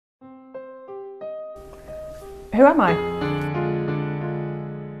Who am I?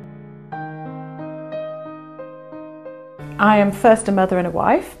 I am first a mother and a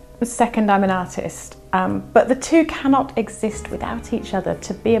wife. Second, I'm an artist. But the two cannot exist without each other.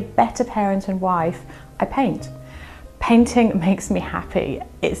 To be a better parent and wife, I paint. Painting makes me happy.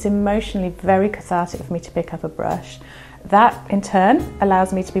 It's emotionally very cathartic for me to pick up a brush. That, in turn,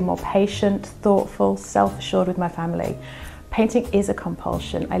 allows me to be more patient, thoughtful, self-assured with my family. Painting is a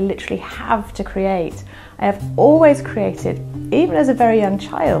compulsion. I literally have to create. I have always created, even as a very young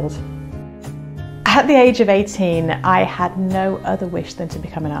child. At the age of 18, I had no other wish than to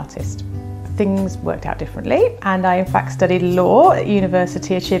become an artist. Things worked out differently, and I in fact studied law at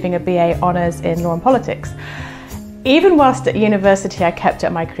university, achieving a BA honours in law and politics. Even whilst at university, I kept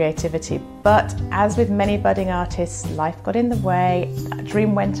up my creativity, but as with many budding artists, life got in the way, that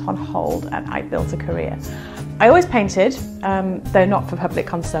dream went on hold, and I built a career. I always painted, though not for public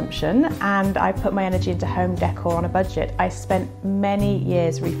consumption, and I put my energy into home decor on a budget. I spent many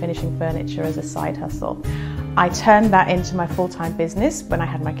years refinishing furniture as a side hustle. I turned that into my full-time business when I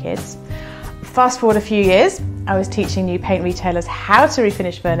had my kids. Fast forward a few years, I was teaching new paint retailers how to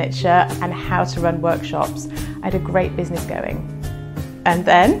refinish furniture and how to run workshops. I had a great business going. And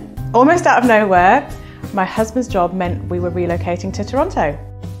then, almost out of nowhere, my husband's job meant we were relocating to Toronto.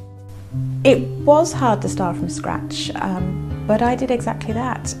 It was hard to start from scratch, but I did exactly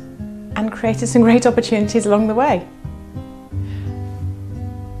that and created some great opportunities along the way.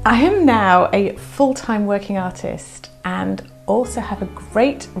 I am now a full-time working artist and also have a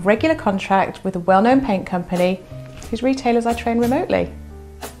great regular contract with a well-known paint company whose retailers I train remotely.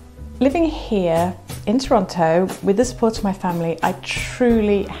 Living here in Toronto with the support of my family, I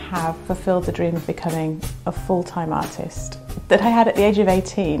truly have fulfilled the dream of becoming a full-time artist that I had at the age of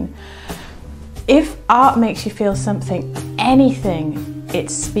 18. If art makes you feel something, anything,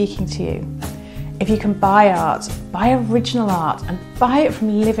 it's speaking to you. If you can buy art, buy original art and buy it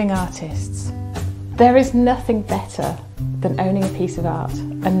from living artists. There is nothing better than owning a piece of art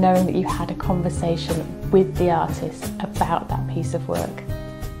and knowing that you had a conversation with the artist about that piece of work.